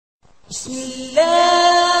بسم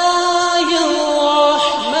الله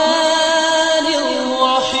الرحمن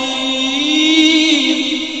الرحيم.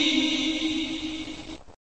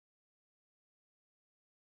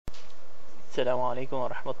 Assalamu alaikum wa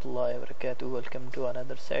rahmatullahi wa barakatuh. Welcome to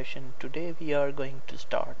another session. Today we are going to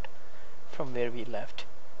start from where we left.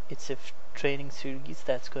 It's a training series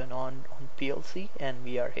that's going on PLC, and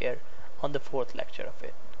we are here on the fourth lecture of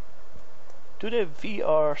it. Today we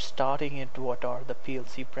are starting at what are the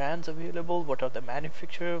PLC brands available, what are the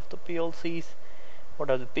manufacturer of the PLCs,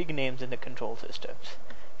 what are the big names in the control systems.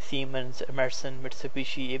 Siemens, Emerson,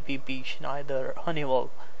 Mitsubishi, ABB, Schneider,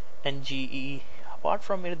 Honeywell, and GE. Apart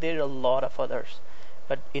from it, there are a lot of others,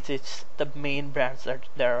 but it's the main brands that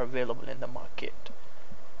are available in the market.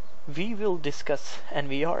 We will discuss, and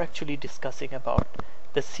we are actually discussing about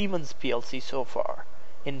the Siemens PLC so far.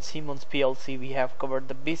 In Siemens PLC we have covered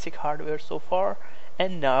the basic hardware so far,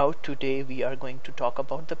 and now today we are going to talk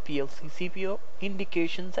about the PLC CPU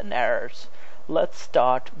indications and errors. Let's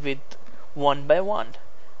start with one by one.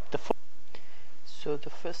 So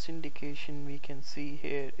the first indication we can see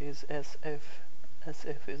here is SF.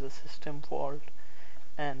 SF is a system fault,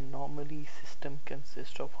 and normally system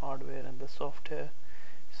consists of hardware and the software.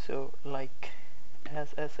 So like as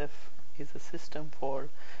SF is a system fault,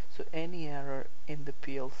 so any error in the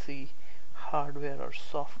PLC hardware or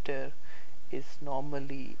software is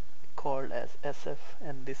normally called as SF,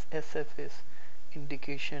 and this SF is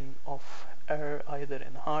indication of error either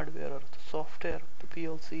in hardware or the software of the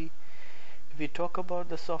PLC. If we talk about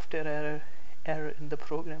the software error in the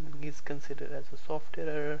programming is considered as a software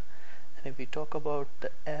error, and if we talk about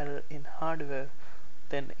the error in hardware,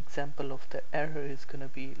 then example of the error is going to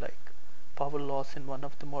be like power loss in one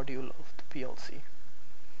of the module of the PLC.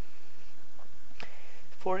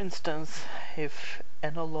 For instance, if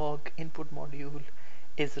analog input module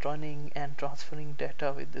is running and transferring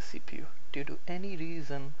data with the CPU, due to any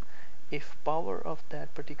reason, if power of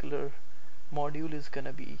that particular module is going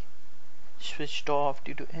to be switched off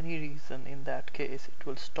due to any reason, in that case it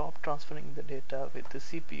will stop transferring the data with the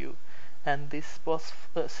CPU, and this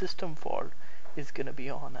system fault is going to be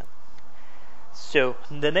on it. So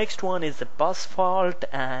the next one is the bus fault,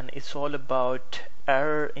 and it's all about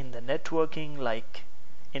error in the networking. Like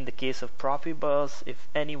in the case of Profibus, if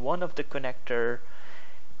any one of the connector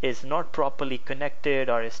is not properly connected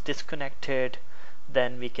or is disconnected,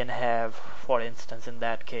 then we can have, for instance, in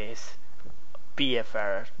that case, BF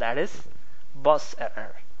error, that is bus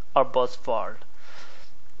error or bus fault.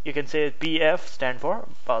 You can say BF stand for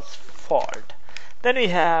bus fault. Then we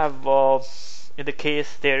have in the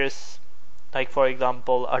case there is, like for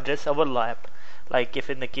example, address overlap. Like if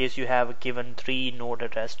in the case you have given 3 node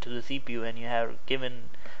address to the CPU and you have given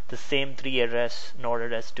the same 3 node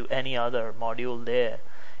address to any other module there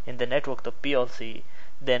in the network of PLC,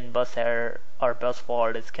 then bus error or bus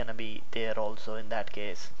fault is gonna be there also in that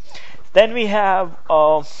case. Then we have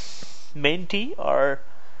main-T, or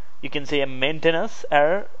you can say a maintenance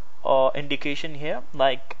error indication here.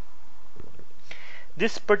 Like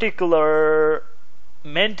this particular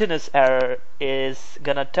maintenance error is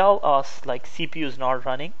gonna tell us like CPU is not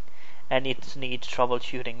running and it needs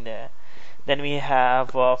troubleshooting there. Then we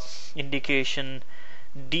have indication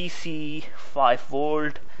DC 5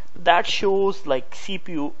 volt, that shows like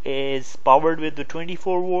CPU is powered with the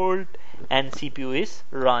 24 volt and CPU is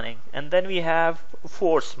running. And then we have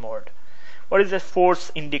force mode. What is the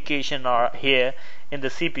force indication here in the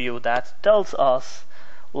CPU? That tells us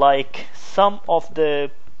like some of the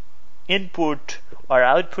input or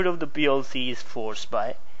output of the PLC is forced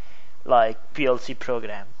by like PLC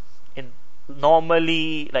program. In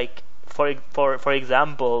normally, like for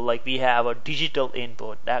example, like we have a digital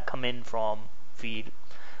input that come in from field.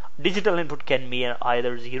 Digital input can be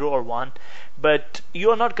either 0 or 1, but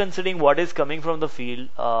you are not considering what is coming from the field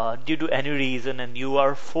due to any reason, and you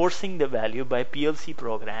are forcing the value by PLC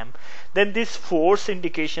program. Then this force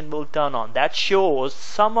indication will turn on. That shows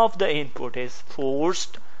some of the input is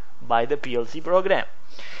forced by the PLC program.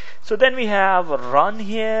 So then we have run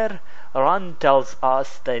here. Run tells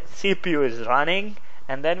us that CPU is running,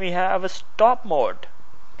 and then we have a stop mode.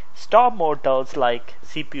 Stop mode tells like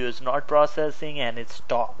CPU is not processing and it's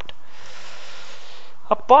stopped.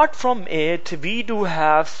 Apart from it, we do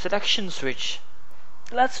have selection switch.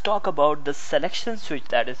 Let's talk about the selection switch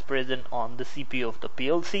that is present on the CPU of the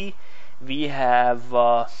PLC. We have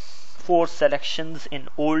 4 selections in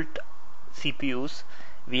old CPUs.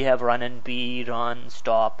 We have run and B, run,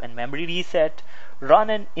 stop, and memory reset. In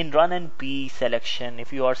run and B selection,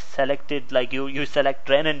 if you are selected, like you select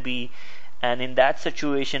run and B, And in that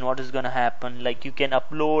situation, what is going to happen, like you can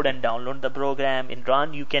upload and download the program. In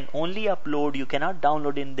run you can only upload, you cannot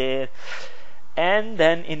download in there. And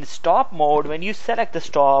then in stop mode, when you select the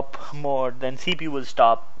stop mode, then CPU will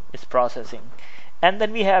stop its processing. And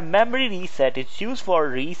then we have memory reset. It's used for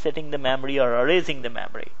resetting the memory or erasing the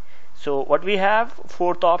memory. So what we have,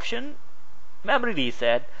 fourth option, memory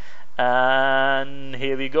reset. And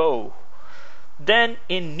here we go. Then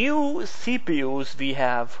in new CPUs we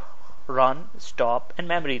have run, stop, and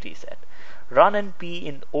memory reset. Run and P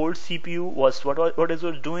in old CPU was what it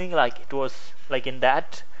was doing, like it was like in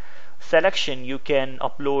that selection you can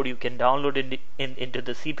upload, you can download into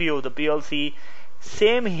the CPU, the PLC.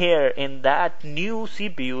 Same here, in that new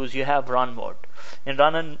CPUs you have run mode. In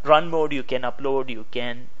run mode you can upload, you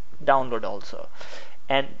can download also.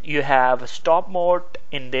 And you have stop mode.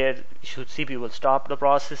 In there CPU will stop the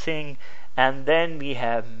processing. And then we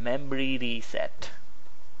have memory reset.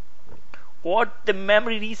 What the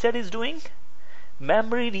memory reset is doing?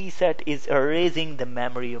 Memory reset is erasing the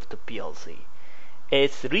memory of the PLC.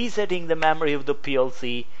 It's resetting the memory of the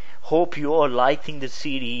PLC. Hope you are liking the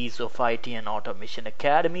series of IT and Automation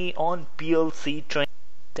Academy on PLC training.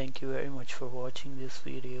 Thank you very much for watching this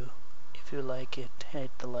video. If you like it,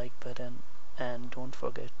 hit the like button and don't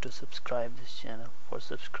forget to subscribe this channel. For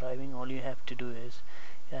subscribing, all you have to do is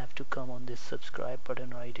you have to come on this subscribe button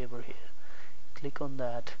right over here. Click on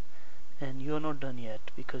that. And you're not done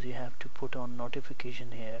yet, because you have to put on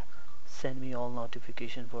notification here. Send me all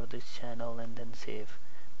notification for this channel and then save.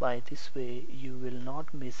 By this way you will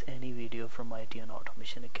not miss any video from IT and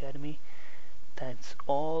Automation Academy. Thanks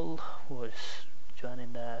all for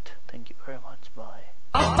joining that. Thank you very much. Bye.